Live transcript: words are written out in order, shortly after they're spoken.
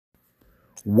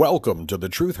Welcome to the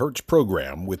Truth Hurts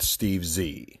program with Steve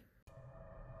Z.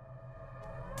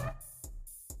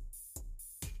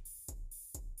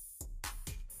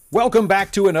 Welcome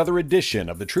back to another edition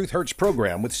of the Truth Hurts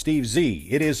program with Steve Z.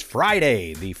 It is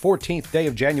Friday, the 14th day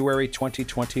of January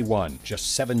 2021,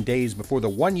 just 7 days before the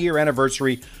one-year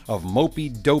anniversary of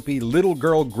mopey-dopey, little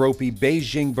girl gropey,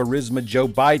 Beijing Burisma Joe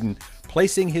Biden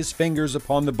placing his fingers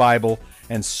upon the Bible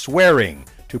and swearing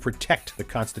to protect the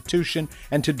Constitution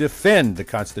and to defend the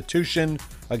Constitution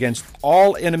against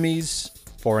all enemies,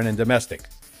 foreign and domestic.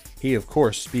 He, of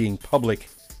course, being public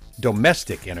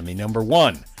domestic enemy number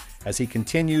one, as he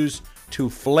continues to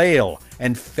flail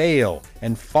and fail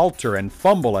and falter and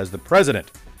fumble as the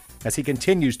president, as he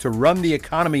continues to run the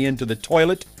economy into the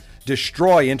toilet,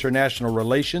 destroy international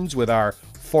relations with our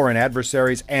foreign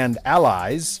adversaries and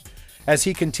allies, as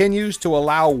he continues to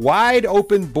allow wide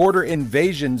open border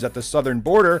invasions at the southern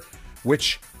border,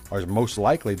 which are most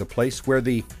likely the place where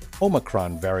the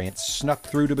Omicron variant snuck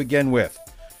through to begin with.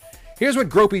 Here's what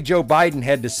gropey Joe Biden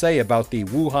had to say about the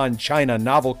Wuhan, China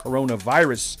novel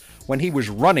coronavirus when he was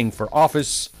running for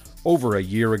office over a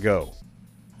year ago.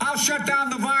 I'll shut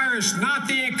down the virus, not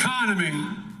the economy.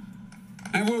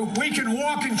 And we can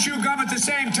walk and chew gum at the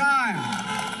same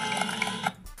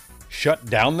time. Shut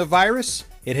down the virus?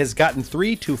 It has gotten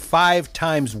 3 to 5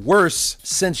 times worse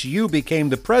since you became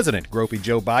the president, gropey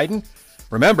Joe Biden.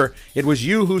 Remember, it was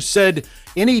you who said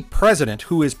any president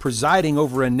who is presiding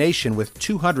over a nation with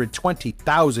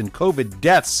 220,000 COVID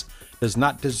deaths does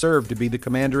not deserve to be the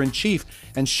commander-in-chief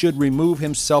and should remove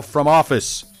himself from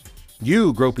office.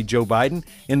 You, gropey Joe Biden,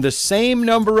 in the same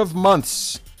number of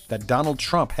months that Donald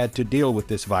Trump had to deal with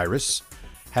this virus,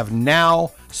 have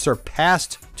now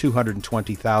surpassed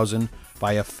 220,000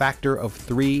 by a factor of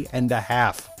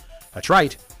 3.5. That's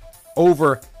right,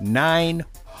 over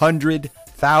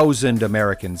 900,000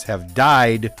 Americans have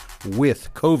died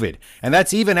with COVID. And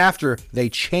that's even after they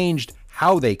changed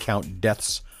how they count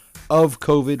deaths of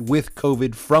COVID, with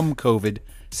COVID, from COVID,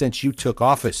 since you took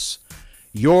office.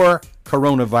 Your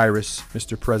coronavirus,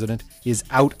 Mr. President, is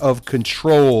out of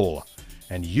control,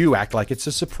 and you act like it's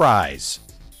a surprise.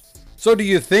 So do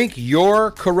you think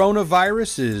your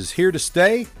coronavirus is here to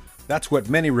stay? That's what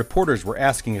many reporters were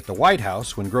asking at the White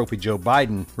House when gropey Joe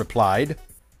Biden replied,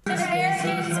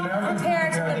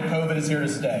 COVID is here to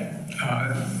stay.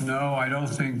 No, I don't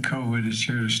think COVID is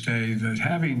here to stay. That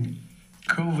having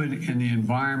COVID in the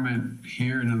environment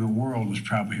here and in the world is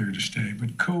probably here to stay.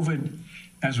 But COVID,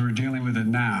 as we're dealing with it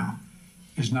now,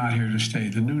 is not here to stay.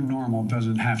 The new normal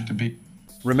doesn't have to be.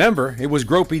 Remember, it was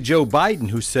gropey Joe Biden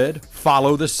who said,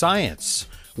 follow the science.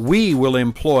 We will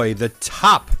employ the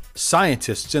top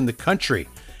scientists in the country.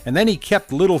 And then he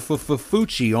kept little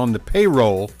Fauci on the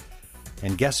payroll.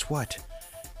 And guess what?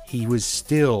 He was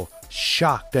still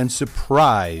shocked and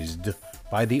surprised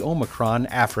by the Omicron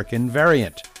African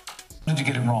variant. How did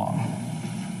you get it wrong?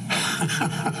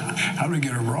 How did we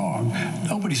get it wrong?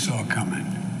 Nobody saw it coming.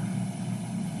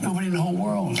 Nobody in the whole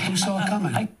world. Who saw it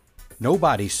coming?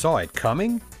 Nobody saw it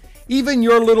coming? Even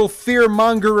your little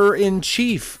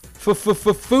fear-mongerer-in-chief,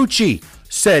 Fauci,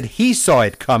 said he saw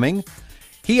it coming.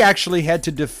 He actually had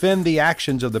to defend the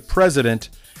actions of the president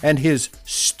and his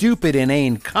stupid,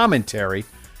 inane commentary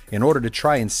in order to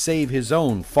try and save his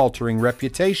own faltering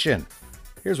reputation.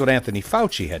 Here's what Anthony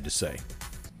Fauci had to say.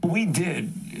 We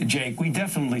did, Jake. We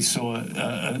definitely saw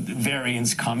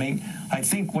variants coming. I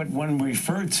think what one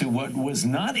referred to, what was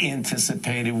not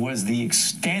anticipated, was the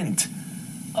extent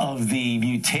of the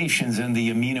mutations and the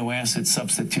amino acid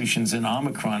substitutions in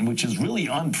Omicron, which is really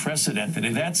unprecedented.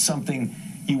 And that's something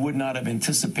you would not have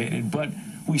anticipated. But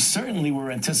we certainly were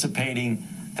anticipating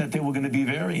that there were going to be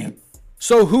variants.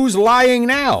 So who's lying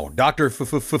now, Dr.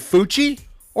 Fauci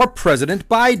or President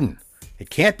Biden? It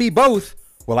can't be both.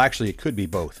 Well, actually, it could be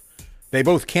both. They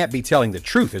both can't be telling the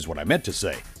truth, is what I meant to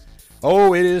say.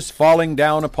 Oh, it is falling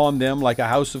down upon them like a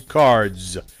house of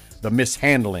cards, the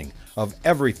mishandling of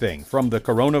everything from the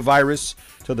coronavirus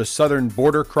to the southern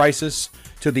border crisis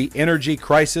to the energy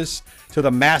crisis to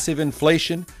the massive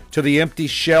inflation to the empty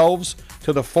shelves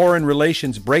to the foreign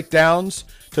relations breakdowns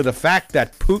to the fact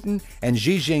that Putin and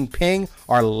Xi Jinping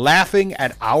are laughing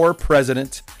at our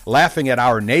president, laughing at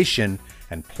our nation,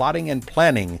 and plotting and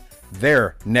planning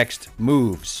their next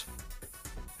moves.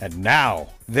 And now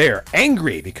they're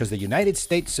angry because the United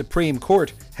States Supreme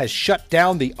Court has shut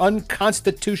down the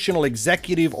unconstitutional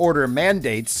executive order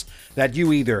mandates that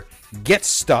you either get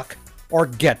stuck or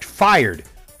get fired.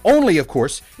 Only, of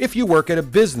course, if you work at a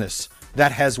business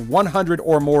that has 100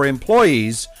 or more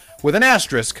employees, with an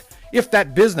asterisk, if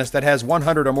that business that has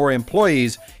 100 or more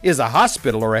employees is a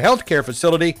hospital or a healthcare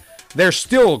facility, they're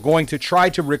still going to try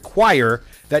to require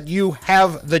that you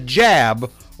have the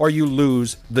jab or you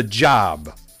lose the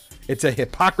job. It's a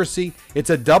hypocrisy. It's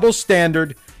a double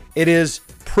standard. It is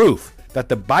proof that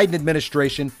the Biden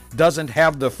administration doesn't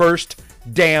have the first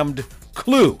damned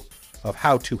clue of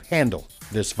how to handle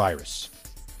this virus.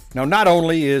 Now, not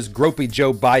only is Gropey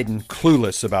Joe Biden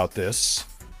clueless about this,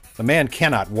 the man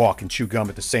cannot walk and chew gum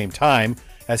at the same time,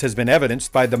 as has been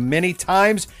evidenced by the many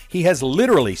times he has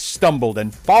literally stumbled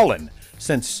and fallen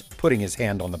since putting his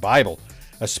hand on the Bible,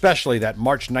 especially that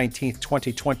March 19th,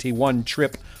 2021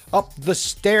 trip up the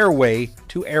stairway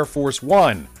to Air Force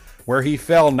One, where he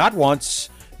fell not once,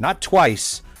 not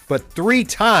twice, but 3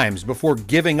 times before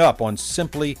giving up on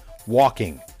simply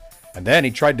walking. And then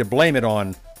he tried to blame it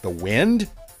on the wind.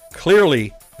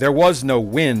 Clearly, there was no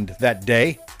wind that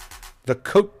day. The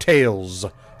coattails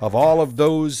of all of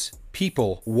those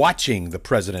people watching the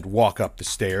president walk up the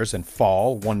stairs and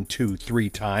fall 1, 2, 3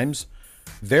 times,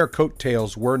 their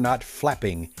coattails were not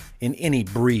flapping in any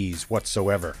breeze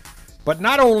whatsoever. But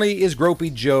not only is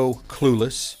Gropey Joe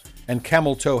clueless and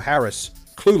Camel Toe Harris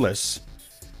clueless,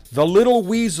 the little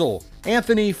weasel,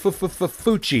 Anthony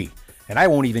Fauci, and I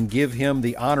won't even give him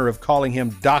the honor of calling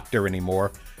him doctor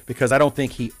anymore because I don't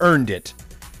think he earned it.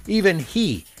 Even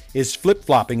he is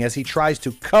flip-flopping as he tries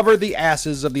to cover the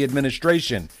asses of the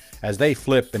administration as they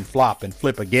flip and flop and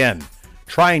flip again,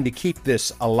 trying to keep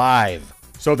this alive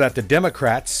so that the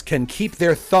Democrats can keep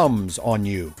their thumbs on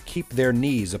you, keep their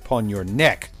knees upon your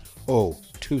neck. Oh,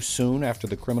 too soon after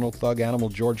the criminal thug animal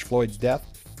George Floyd's death?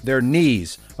 Their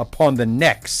knees upon the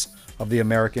necks of the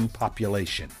American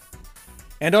population.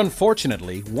 And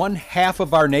unfortunately, 1/2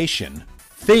 of our nation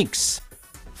thinks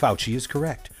Fauci is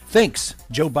correct, thinks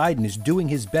Joe Biden is doing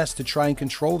his best to try and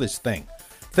control this thing,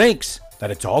 thinks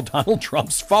that it's all Donald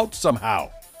Trump's fault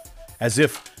somehow. As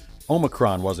if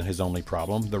Omicron wasn't his only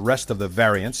problem, the rest of the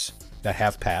variants that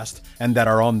have passed and that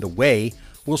are on the way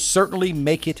will certainly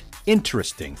make it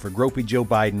interesting for Gropey Joe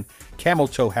Biden, Camel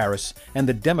Toe Harris, and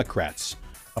the Democrats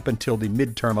up until the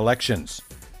midterm elections.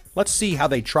 Let's see how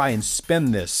they try and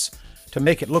spin this to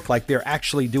make it look like they're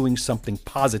actually doing something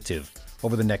positive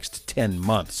over the next 10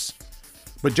 months.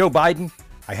 But Joe Biden,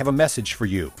 I have a message for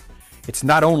you. It's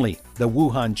not only the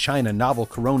Wuhan, China novel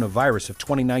coronavirus of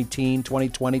 2019,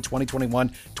 2020, 2021,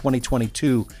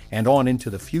 2022, and on into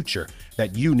the future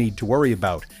that you need to worry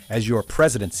about as your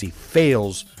presidency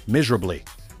fails miserably.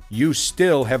 You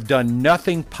still have done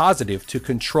nothing positive to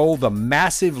control the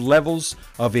massive levels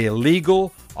of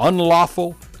illegal,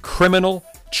 unlawful, criminal,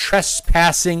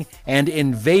 trespassing, and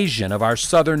invasion of our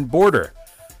southern border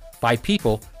by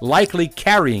people likely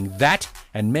carrying that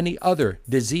and many other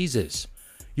diseases.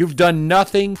 You've done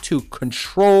nothing to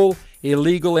control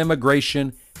illegal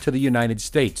immigration to the United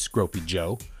States, Gropey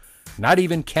Joe. Not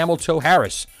even Camel Toe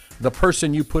Harris, the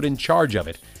person you put in charge of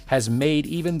it, has made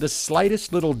even the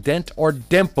slightest little dent or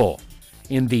dimple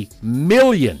in the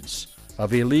millions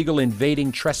of illegal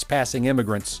invading, trespassing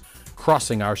immigrants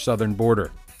crossing our southern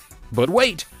border. But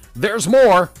wait, there's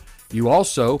more. You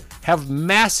also have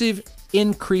massive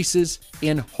increases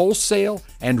in wholesale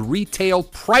and retail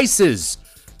prices,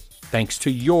 thanks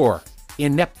to your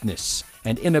ineptness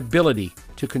and inability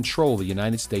to control the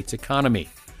United States economy.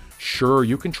 Sure,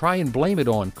 you can try and blame it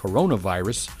on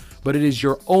coronavirus, but it is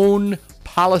your own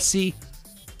policy,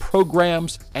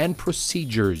 programs, and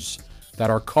procedures that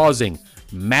are causing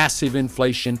massive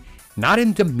inflation, not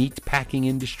in the meatpacking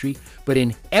industry, but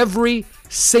in every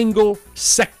single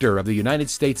sector of the United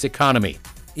States economy.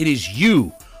 It is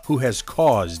you who has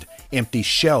caused empty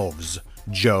shelves,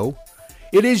 Joe.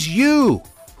 It is you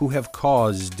who have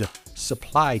caused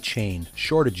supply chain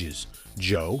shortages,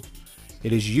 Joe.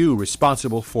 It is you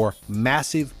responsible for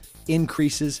massive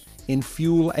increases in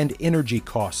fuel and energy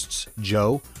costs,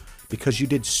 Joe, because you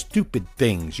did stupid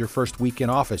things your first week in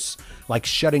office, like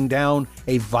shutting down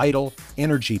a vital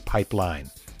energy pipeline,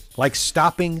 like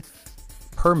stopping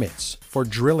permits for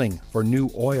drilling for new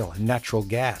oil and natural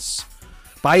gas,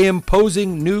 by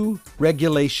imposing new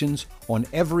regulations on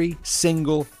every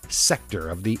single sector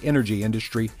of the energy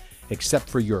industry except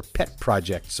for your pet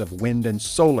projects of wind and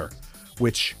solar,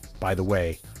 which, by the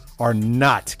way, are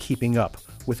not keeping up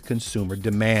with consumer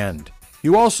demand.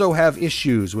 You also have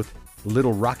issues with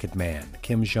Little Rocket Man,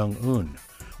 Kim Jong-un,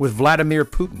 with Vladimir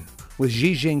Putin, with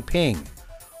Xi Jinping,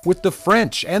 with the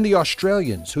French and the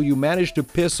Australians, who you managed to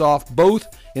piss off both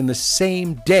in the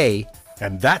same day,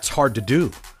 and that's hard to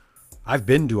do. I've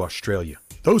been to Australia.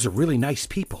 Those are really nice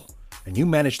people, and you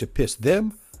managed to piss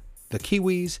them, the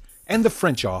Kiwis, and the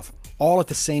French off all at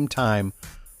the same time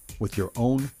with your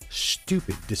own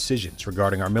stupid decisions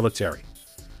regarding our military.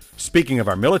 Speaking of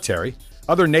our military,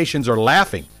 other nations are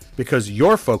laughing because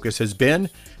your focus has been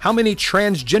how many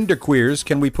transgender queers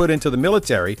can we put into the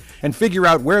military and figure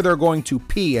out where they're going to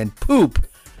pee and poop,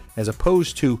 as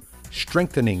opposed to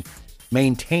strengthening,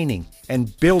 maintaining,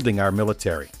 and building our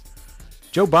military.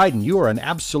 Joe Biden, you are an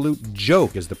absolute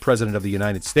joke as the President of the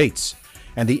United States,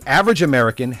 and the average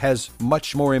American has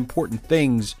much more important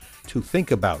things to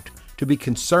think about, to be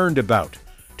concerned about,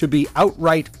 to be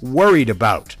outright worried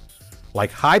about, like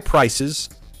high prices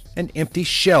and empty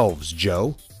shelves,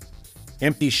 Joe.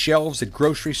 Empty shelves at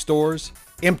grocery stores,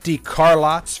 empty car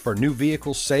lots for new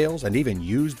vehicle sales and even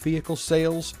used vehicle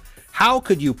sales. How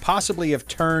could you possibly have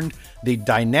turned the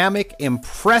dynamic,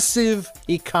 impressive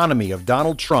economy of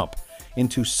Donald Trump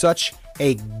into such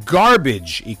a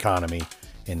garbage economy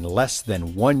in less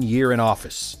than 1 year in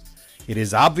office? It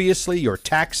is obviously your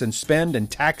tax and spend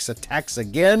and tax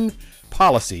again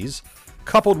policies,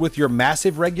 coupled with your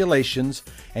massive regulations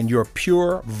and your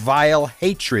pure, vile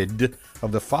hatred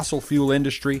of the fossil fuel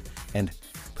industry and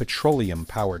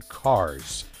petroleum-powered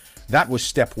cars. That was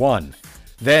step one.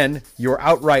 Then, your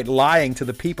outright lying to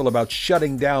the people about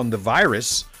shutting down the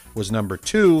virus was number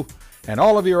two, and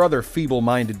all of your other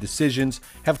feeble-minded decisions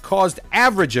have caused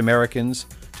average Americans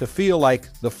to feel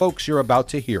like the folks you're about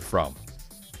to hear from.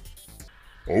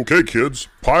 Okay, kids,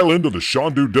 pile into the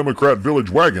Shandu Democrat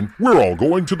Village wagon. We're all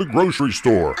going to the grocery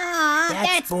store.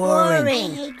 That's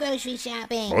boring. I hate grocery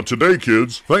shopping. Not today,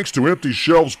 kids. Thanks to Empty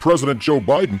Shelves President Joe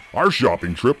Biden, our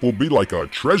shopping trip will be like a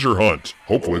treasure hunt.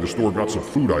 Hopefully the store got some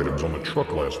food items on the truck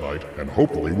last night, and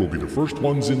hopefully we'll be the first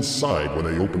ones inside when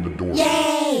they open the door.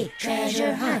 Yay!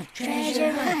 Treasure hunt,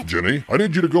 treasure hunt. Jenny, I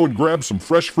need you to go and grab some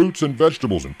fresh fruits and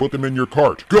vegetables and put them in your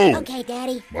cart. Go! Okay,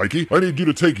 Daddy. Mikey, I need you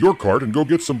to take your cart and go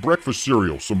get some breakfast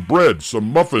cereal, some bread,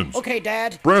 some muffins. Okay,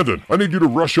 Dad. Brandon, I need you to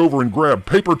rush over and grab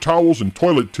paper towels and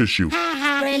toilet tissue.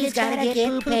 Brandon's gotta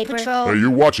get poop patrol. Hey,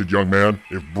 you watch it, young man.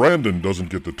 If Brandon doesn't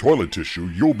get the toilet tissue,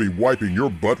 you'll be wiping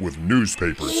your butt with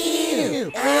newspapers.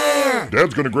 Ew.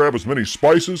 Dad's gonna grab as many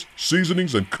spices,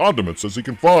 seasonings, and condiments as he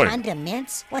can find.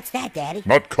 Condiments? What's that, Daddy?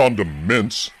 Not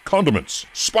condiments. Condiments.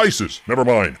 Spices. Never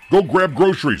mind. Go grab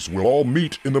groceries. We'll all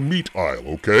meet in the meat aisle,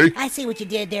 okay? I see what you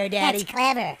did there, Daddy. That's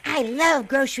clever. I love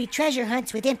grocery treasure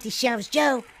hunts with Empty Shelves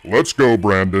Joe. Let's go,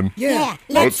 Brandon. Yeah,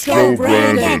 Let's go,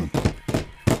 Brandon.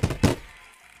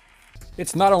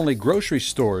 It's not only grocery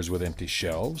stores with empty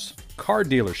shelves. Car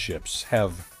dealerships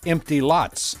have empty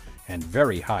lots and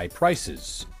very high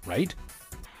prices, right?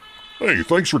 Hey,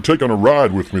 thanks for taking a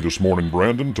ride with me this morning,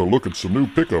 Brandon, to look at some new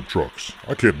pickup trucks.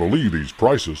 I can't believe these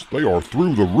prices. They are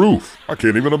through the roof. I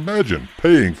can't even imagine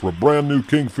paying for a brand new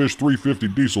Kingfish 350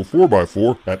 diesel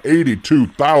 4x4 at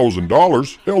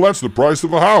 $82,000. Hell, that's the price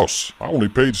of a house. I only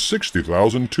paid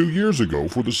 $60,000 2 years ago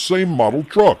for the same model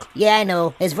truck. Yeah, I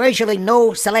know. There's virtually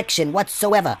no selection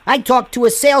whatsoever. I talked to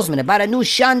a salesman about a new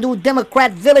Shandu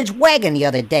Democrat Village wagon the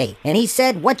other day, and he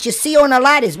said what you see on a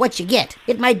lot is what you get.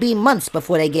 It might be months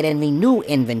before they get any new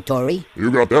inventory. You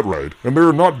got that right. And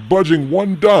they're not budging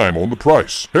one dime on the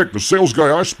price. Heck, the sales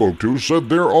guy I spoke to said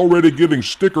they're already getting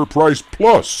sticker price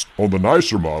plus on the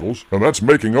nicer models, and that's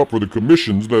making up for the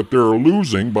commissions that they're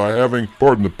losing by having,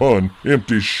 pardon the pun,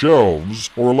 empty shelves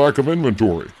or lack of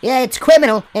inventory. Yeah, it's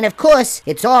criminal, and of course,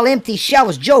 it's all Empty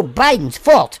Shelves Joe Biden's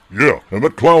fault. Yeah, and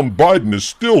that clown Biden is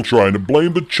still trying to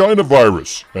blame the China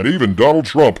virus, and even Donald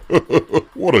Trump.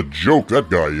 What a joke that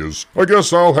guy is. I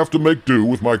guess I'll have to make do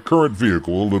with my current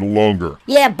vehicle a little longer.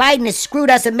 Yeah, Biden has screwed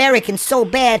us Americans so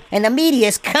bad, and the media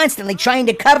is constantly trying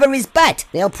to cover his butt.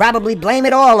 They'll probably blame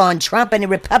it all on Trump and the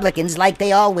Republicans like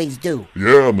they always do.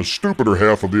 Yeah, and the stupider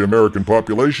half of the American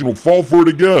population will fall for it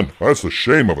again. That's the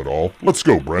shame of it all. Let's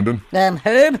go, Brandon.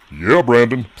 Herb? Yeah,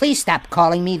 Brandon. Please stop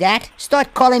calling me that.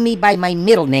 Start calling me by my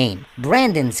middle name.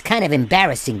 Brandon's kind of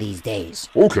embarrassing these days.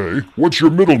 Okay, what's your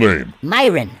middle name?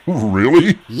 Myron.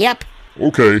 Really? Yep.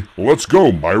 Okay, let's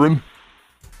go, Myron.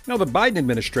 Now, the Biden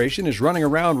administration is running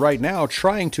around right now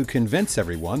trying to convince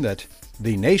everyone that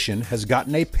the nation has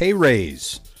gotten a pay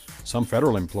raise. Some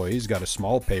federal employees got a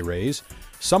small pay raise.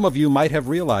 Some of you might have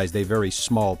realized a very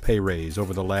small pay raise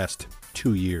over the last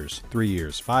 2 years, 3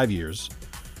 years, 5 years.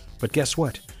 But guess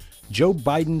what? Joe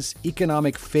Biden's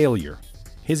economic failure,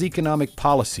 his economic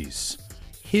policies,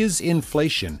 his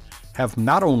inflation have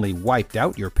not only wiped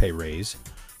out your pay raise,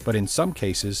 but in some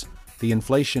cases, the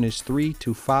inflation is 3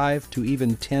 to 5 to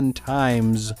even 10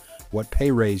 times what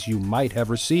pay raise you might have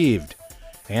received.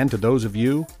 And to those of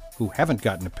you who haven't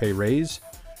gotten a pay raise,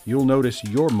 you'll notice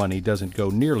your money doesn't go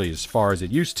nearly as far as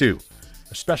it used to,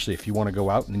 especially if you want to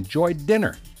go out and enjoy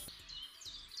dinner.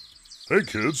 Hey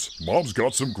kids, Mom's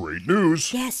got some great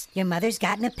news. Yes, your mother's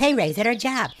gotten a pay raise at her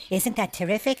job. Isn't that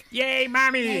terrific? Yay,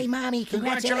 Mommy! Hey, Mommy,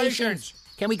 congratulations.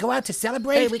 Can we go out to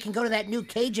celebrate? Hey, we can go to that new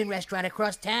Cajun restaurant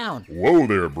across town. Whoa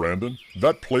there, Brandon.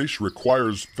 That place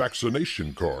requires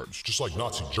vaccination cards, just like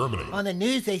Nazi Germany. On the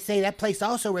news, they say that place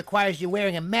also requires you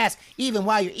wearing a mask even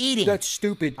while you're eating. That's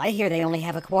stupid. I hear they only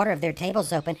have a quarter of their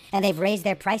tables open, and they've raised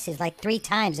their prices like 3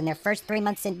 times in their first 3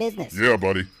 months in business. Yeah,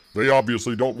 buddy. They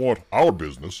obviously don't want our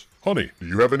business. Honey, do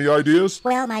you have any ideas?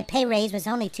 Well, my pay raise was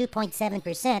only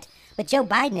 2.7%, but Joe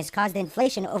Biden has caused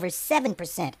inflation over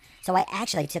 7%. So I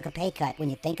actually took a pay cut when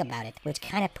you think about it, which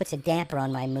kind of puts a damper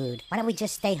on my mood. Why don't we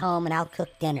just stay home and I'll cook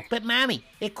dinner? But, Mommy,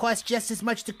 it costs just as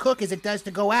much to cook as it does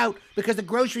to go out because the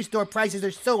grocery store prices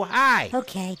are so high.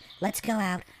 Okay, let's go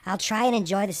out. I'll try and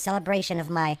enjoy the celebration of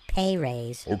my pay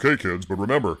raise. Okay, kids, but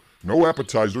remember, no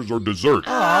appetizers or dessert.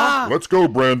 Let's go,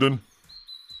 Brandon.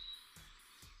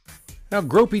 Now,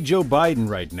 gropey Joe Biden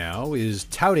right now is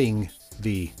touting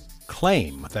the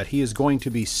claim that he is going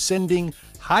to be sending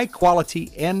high-quality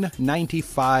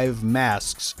N95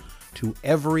 masks to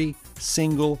every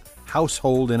single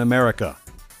household in America.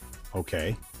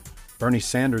 Okay. Bernie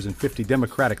Sanders and 50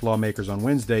 Democratic lawmakers on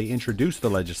Wednesday introduced the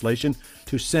legislation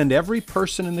to send every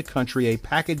person in the country a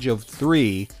package of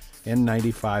 3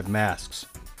 N95 masks.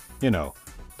 You know,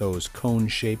 those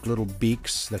cone-shaped little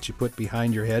beaks that you put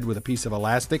behind your head with a piece of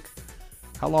elastic.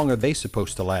 How long are they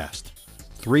supposed to last?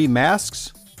 3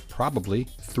 masks? Probably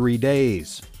 3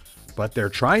 days. But they're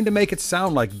trying to make it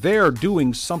sound like they're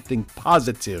doing something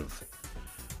positive.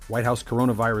 White House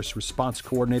Coronavirus Response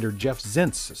Coordinator Jeff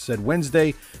Zients said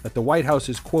Wednesday that the White House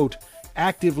is, quote,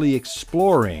 actively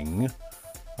exploring,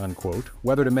 unquote,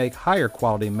 whether to make higher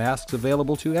quality masks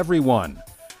available to everyone.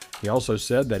 He also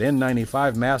said that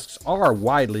N95 masks are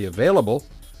widely available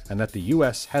and that the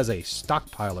U.S. has a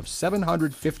stockpile of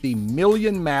 750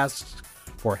 million masks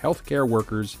for healthcare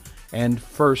workers and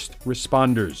first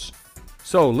responders.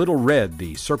 So, Little Red,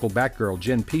 the Circle Back girl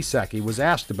Jen Psaki, was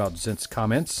asked about Zients'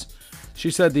 comments.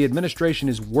 She said the administration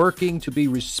is working to be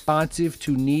responsive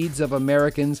to needs of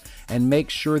Americans and make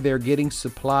sure they're getting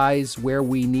supplies where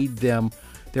we need them.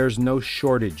 There's no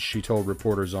shortage, she told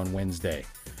reporters on Wednesday.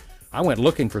 I went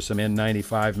looking for some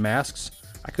N95 masks.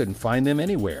 I couldn't find them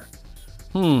anywhere.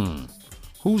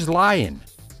 Who's lying?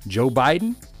 Joe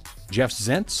Biden? Jeff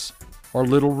Zients? Or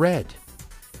Little Red?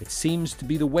 It seems to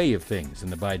be the way of things in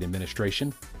the Biden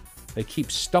administration. They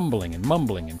keep stumbling and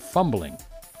mumbling and fumbling,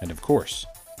 and of course,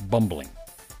 bumbling.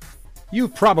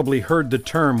 You've probably heard the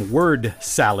term word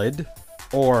salad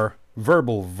or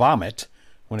verbal vomit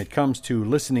when it comes to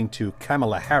listening to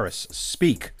Kamala Harris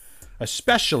speak,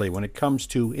 especially when it comes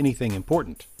to anything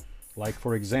important, like,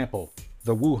 for example,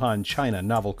 the Wuhan, China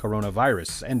novel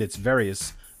coronavirus and its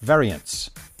various variants.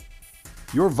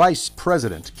 Your Vice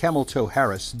President, Camel Toe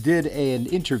Harris, did an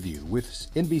interview with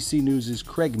NBC News'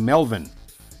 Craig Melvin.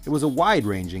 It was a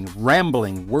wide-ranging,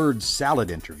 rambling word salad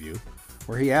interview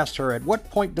where he asked her, at what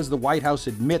point does the White House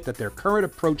admit that their current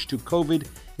approach to COVID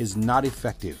is not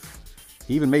effective?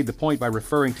 He even made the point by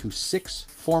referring to 6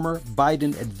 former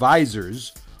Biden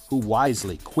advisors who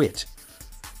wisely quit,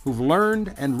 who've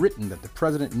learned and written that the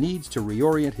president needs to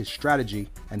reorient his strategy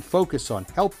and focus on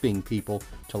helping people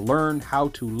to learn how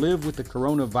to live with the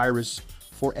coronavirus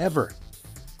forever.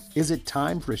 Is it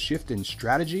time for a shift in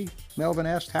strategy? Melvin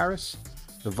asked Harris.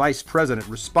 The vice president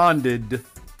responded,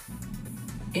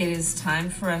 it is time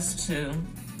for us to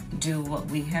do what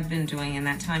we have been doing, and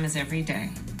that time is every day.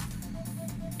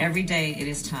 Every day it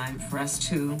is time for us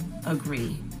to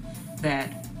agree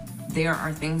that there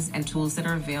are things and tools that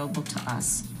are available to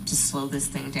us to slow this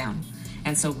thing down.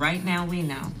 And so right now we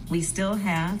know we still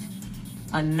have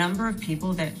a number of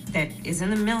people that is in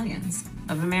the millions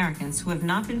of Americans who have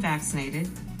not been vaccinated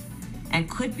and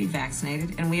could be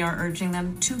vaccinated, and we are urging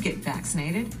them to get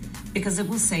vaccinated because it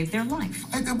will save their life.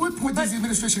 At what point does the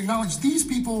administration acknowledge these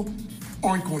people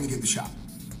aren't going to get the shot?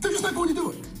 They're just not going to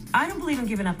do it. I don't believe in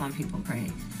giving up on people,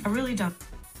 Craig. I really don't.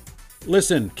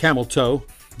 Listen, Camel Toe,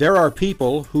 there are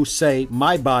people who say,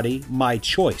 my body, my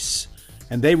choice,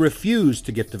 and they refuse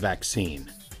to get the vaccine.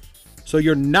 So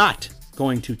you're not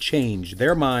going to change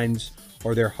their minds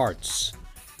or their hearts.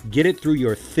 Get it through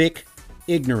your thick,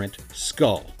 ignorant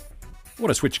skull. I want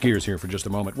to switch gears here for just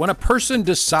a moment. When a person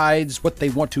decides what they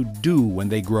want to do when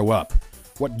they grow up,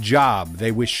 what job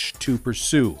they wish to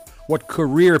pursue, what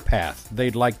career path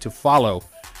they'd like to follow,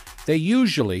 they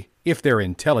usually, if they're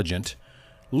intelligent,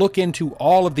 look into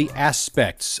all of the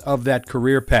aspects of that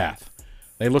career path.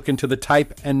 They look into the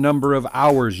type and number of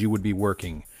hours you would be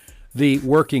working, the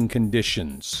working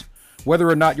conditions, whether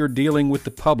or not you're dealing with the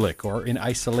public or in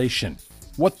isolation,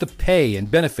 what the pay and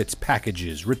benefits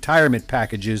packages, retirement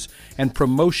packages, and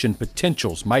promotion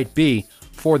potentials might be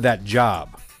for that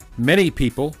job. Many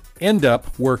people end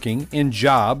up working in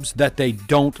jobs that they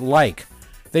don't like.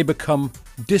 They become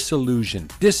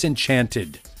disillusioned,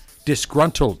 disenchanted,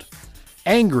 disgruntled,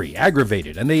 angry,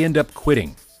 aggravated, and they end up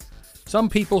quitting. Some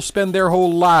people spend their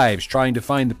whole lives trying to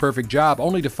find the perfect job,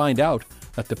 only to find out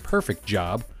that the perfect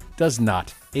job does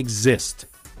not exist.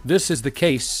 This is the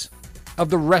case of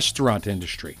the restaurant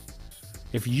industry.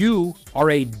 If you are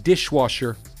a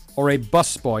dishwasher or a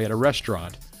busboy at a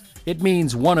restaurant, it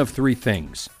means one of three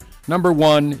things. Number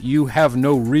one, you have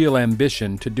no real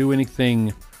ambition to do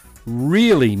anything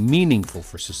really meaningful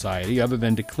for society other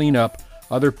than to clean up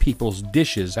other people's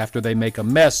dishes after they make a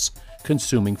mess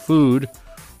consuming food.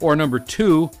 Or number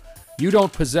two, you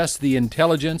don't possess the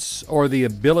intelligence or the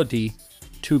ability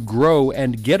to grow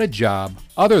and get a job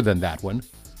other than that one.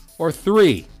 Or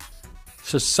three,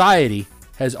 society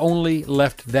has only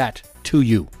left that to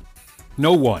you.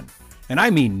 No one, and I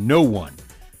mean no one,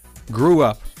 grew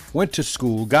up, went to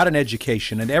school, got an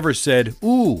education, and ever said,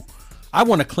 "Ooh, I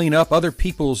want to clean up other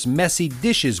people's messy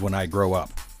dishes when I grow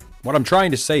up." What I'm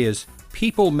trying to say is,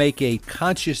 people make a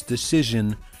conscious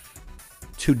decision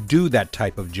to do that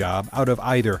type of job out of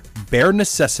either bare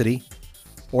necessity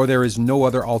or there is no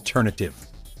other alternative.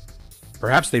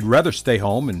 Perhaps they'd rather stay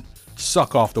home and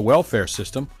suck off the welfare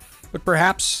system, but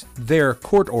perhaps their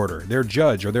court order, their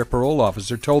judge, or their parole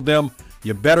officer told them,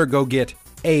 "You better go get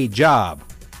a job,"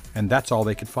 and that's all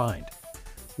they could find.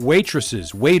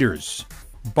 Waitresses, waiters,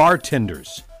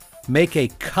 bartenders make a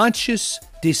conscious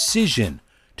decision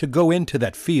to go into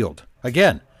that field,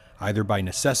 again, either by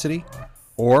necessity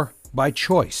or by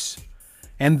choice.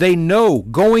 And they know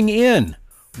going in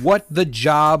what the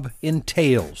job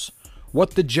entails,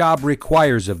 what the job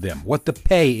requires of them, what the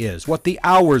pay is, what the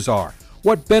hours are,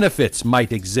 what benefits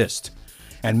might exist.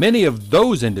 And many of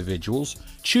those individuals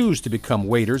choose to become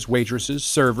waiters, waitresses,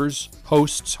 servers,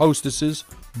 hosts, hostesses,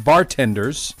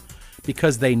 bartenders,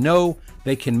 because they know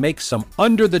they can make some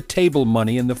under-the-table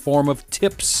money in the form of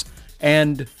tips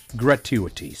and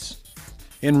gratuities.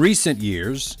 In recent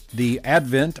years, the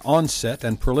advent, onset,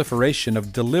 and proliferation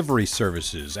of delivery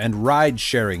services and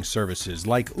ride-sharing services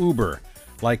like Uber,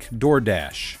 like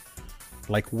DoorDash,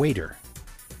 like Waiter,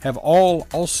 have all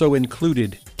also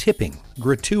included tipping,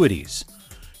 gratuities.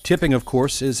 Tipping, of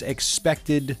course, is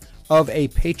expected of a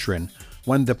patron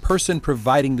when the person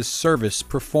providing the service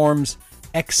performs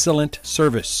excellent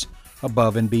service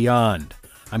above and beyond.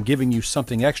 I'm giving you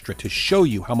something extra to show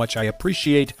you how much I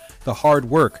appreciate the hard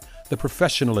work, the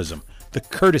professionalism, the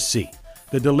courtesy,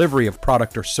 the delivery of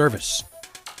product or service.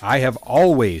 I have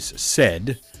always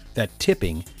said that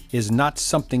tipping is not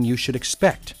something you should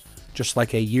expect, just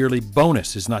like a yearly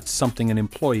bonus is not something an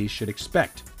employee should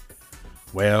expect.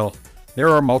 Well, there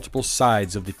are multiple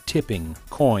sides of the tipping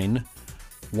coin.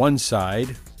 One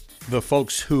side, the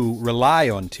folks who rely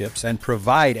on tips and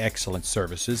provide excellent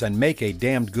services and make a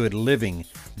damned good living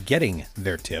getting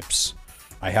their tips.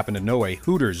 I happen to know a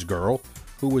Hooters girl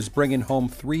who was bringing home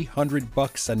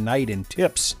 $300 a night in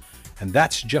tips, and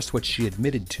that's just what she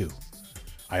admitted to.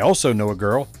 I also know a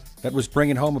girl that was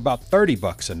bringing home about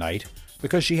 $30 a night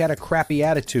because she had a crappy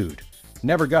attitude,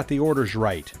 never got the orders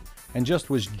right, and just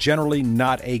was generally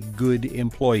not a good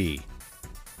employee.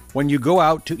 When you go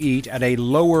out to eat at a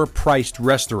lower-priced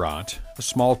restaurant, a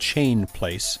small chain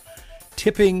place,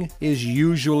 tipping is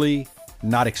usually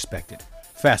not expected.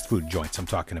 Fast food joints I'm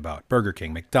talking about. Burger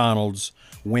King, McDonald's,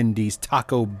 Wendy's,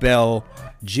 Taco Bell,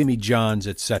 Jimmy John's,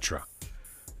 etc.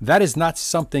 That is not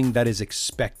something that is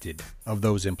expected of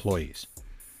those employees.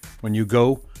 When you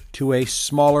go to a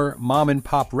smaller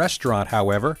mom-and-pop restaurant,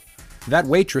 however, that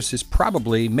waitress is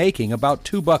probably making about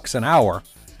 $2 an hour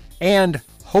and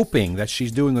hoping that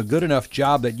she's doing a good enough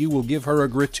job that you will give her a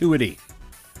gratuity.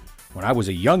 When I was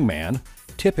a young man,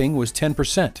 tipping was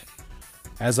 10%.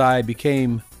 As I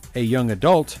became a young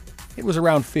adult, it was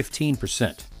around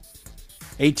 15%.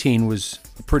 18 was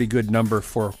a pretty good number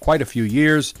for quite a few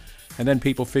years, and then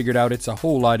people figured out it's a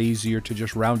whole lot easier to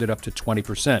just round it up to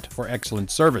 20% for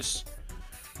excellent service.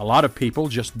 A lot of people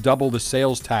just double the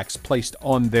sales tax placed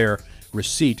on their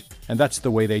receipt, and that's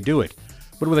the way they do it.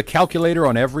 But with a calculator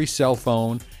on every cell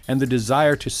phone and the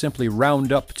desire to simply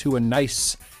round up to a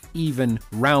nice, even,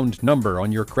 round number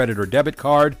on your credit or debit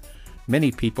card,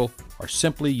 many people are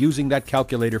simply using that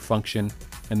calculator function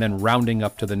and then rounding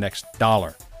up to the next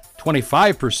dollar.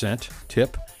 25%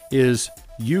 tip is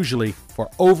usually for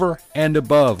over and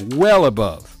above, well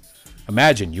above.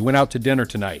 Imagine you went out to dinner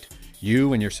tonight,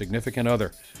 you and your significant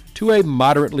other, to a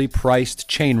moderately priced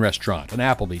chain restaurant, an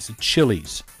Applebee's, a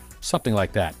Chili's, something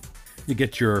like that. You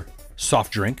get your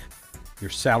soft drink,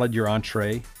 your salad, your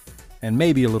entree, and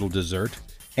maybe a little dessert,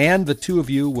 and the two of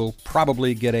you will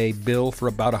probably get a bill for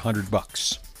about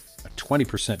 $100. A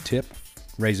 20% tip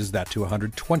raises that to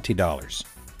 $120,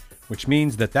 which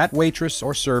means that waitress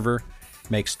or server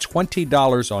makes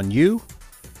 $20 on you,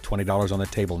 $20 on the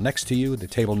table next to you, the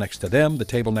table next to them, the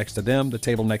table next to them, the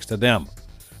table next to them.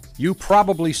 You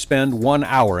probably spend 1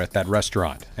 hour at that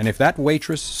restaurant, and if that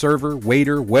waitress, server,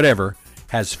 waiter, whatever,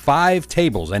 has 5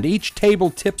 tables and each table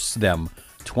tips them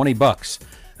 $20,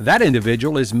 that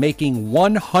individual is making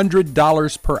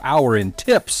 $100 per hour in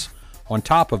tips on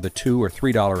top of the $2 or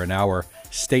 $3 an hour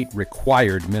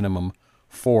state-required minimum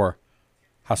for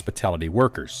hospitality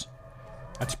workers.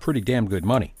 That's pretty damn good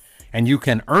money. And you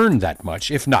can earn that much,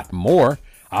 if not more,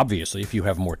 obviously, if you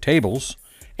have more tables,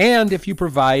 and if you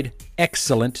provide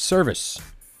excellent service.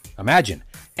 Imagine,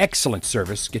 excellent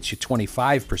service gets you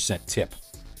 25% tip.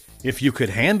 If you could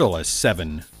handle a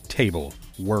 7-table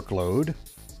workload,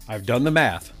 I've done the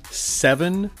math,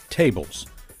 7 tables,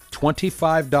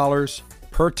 $25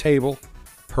 per table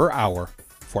per hour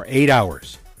for 8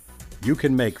 hours. You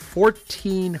can make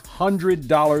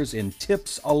 $1,400 in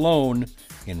tips alone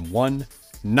in one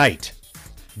night.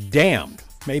 Damned,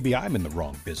 maybe I'm in the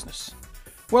wrong business.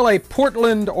 Well, a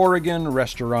Portland, Oregon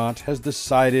restaurant has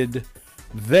decided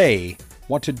they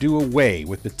want to do away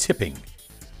with the tipping.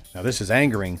 Now, this is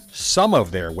angering some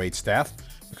of their waitstaff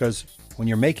because when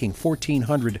you're making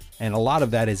 $1,400 and a lot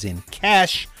of that is in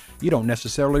cash, you don't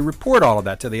necessarily report all of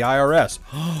that to the IRS.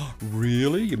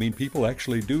 Really? You mean people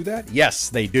actually do that? Yes,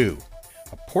 they do.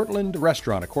 A Portland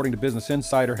restaurant, according to Business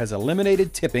Insider, has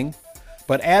eliminated tipping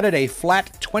but added a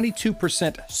flat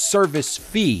 22% service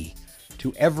fee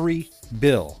to every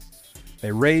bill.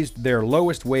 They raised their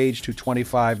lowest wage to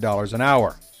 $25 an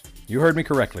hour. You heard me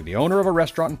correctly. The owner of a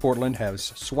restaurant in Portland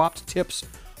has swapped tips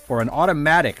for an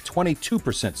automatic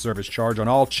 22% service charge on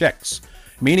all checks,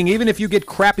 meaning even if you get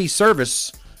crappy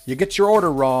service, you get your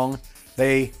order wrong,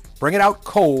 they bring it out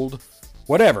cold,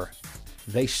 whatever,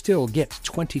 they still get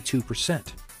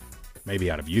 22%. Maybe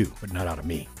out of you, but not out of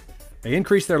me. They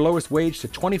increased their lowest wage to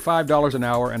 $25 an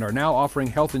hour and are now offering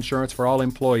health insurance for all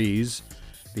employees.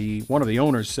 One of the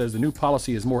owners says the new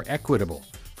policy is more equitable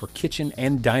for kitchen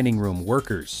and dining room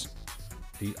workers.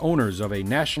 The owners of a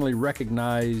nationally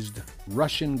recognized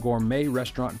Russian gourmet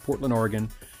restaurant in Portland, Oregon,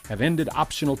 have ended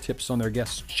optional tips on their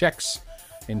guests' checks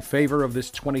in favor of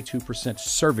this 22%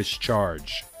 service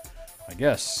charge. I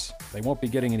guess they won't be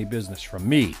getting any business from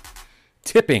me.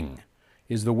 Tipping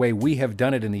is the way we have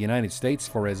done it in the United States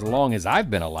for as long as I've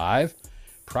been alive,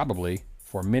 probably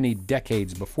for many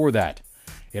decades before that.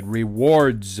 It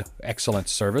rewards excellent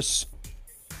service,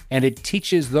 and it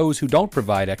teaches those who don't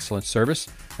provide excellent service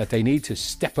that they need to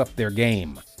step up their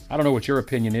game. I don't know what your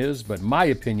opinion is, but my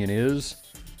opinion is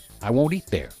I won't eat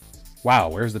there. Wow,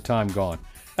 where's the time gone?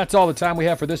 That's all the time we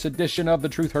have for this edition of the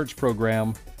Truth Hurts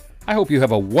program. I hope you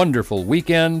have a wonderful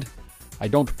weekend. I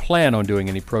don't plan on doing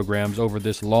any programs over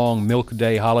this long Milk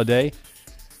Day holiday,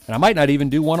 and I might not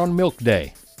even do one on Milk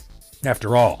Day.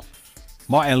 After all,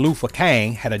 Martin Luther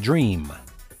King had a dream,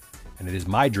 and it is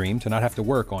my dream to not have to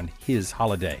work on his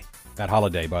holiday. That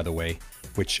holiday, by the way,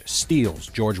 which steals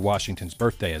George Washington's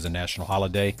birthday as a national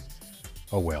holiday.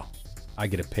 Oh well, I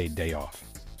get a paid day off.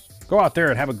 Go out there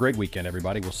and have a great weekend,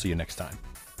 everybody. We'll see you next time.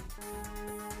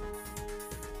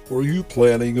 Are you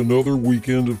planning another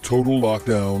weekend of total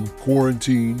lockdown,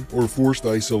 quarantine, or forced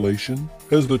isolation?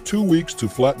 Has the 2 weeks to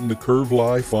flatten the curve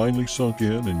lie finally sunk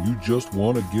in and you just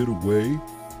want to get away?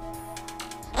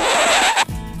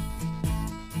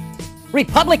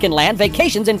 Republican Land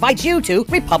Vacations invites you to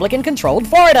Republican-controlled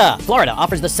Florida. Florida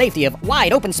offers the safety of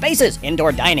wide open spaces,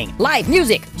 indoor dining, live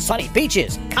music, sunny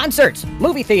beaches, concerts,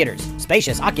 movie theaters,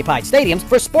 spacious occupied stadiums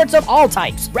for sports of all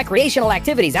types, recreational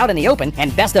activities out in the open,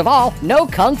 and best of all, no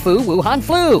Kung Fu Wuhan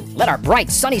flu. Let our bright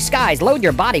sunny skies load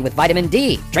your body with vitamin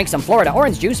D. Drink some Florida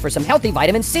orange juice for some healthy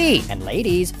vitamin C. And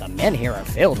ladies, the men here are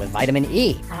filled with vitamin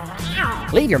E.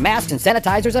 Leave your masks and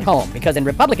sanitizers at home, because in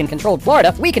Republican-controlled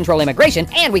Florida, we control immigration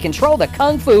and we control the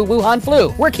Kung Fu Wuhan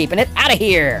flu. We're keeping it out of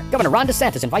here. Governor Ron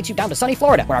DeSantis invites you down to sunny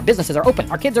Florida, where our businesses are open,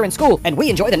 our kids are in school, and we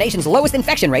enjoy the nation's lowest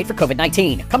infection rate for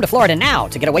COVID-19. Come to Florida now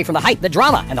to get away from the hype, the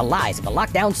drama, and the lies of the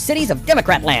lockdown cities of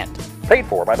Democrat land. Paid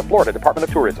for by the Florida Department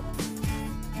of Tourism.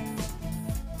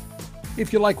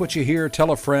 If you like what you hear,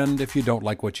 tell a friend. If you don't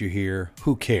like what you hear,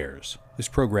 who cares? This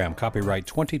program, copyright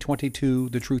 2022,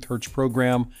 The Truth Hurts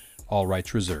program, all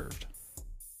rights reserved.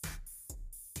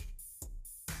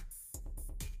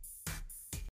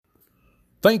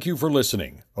 Thank you for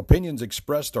listening. Opinions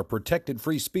expressed are protected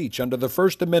free speech under the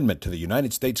First Amendment to the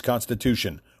United States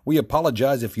Constitution. We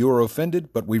apologize if you are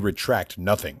offended, but we retract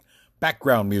nothing.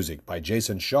 Background music by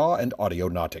Jason Shaw and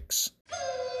Audionautics.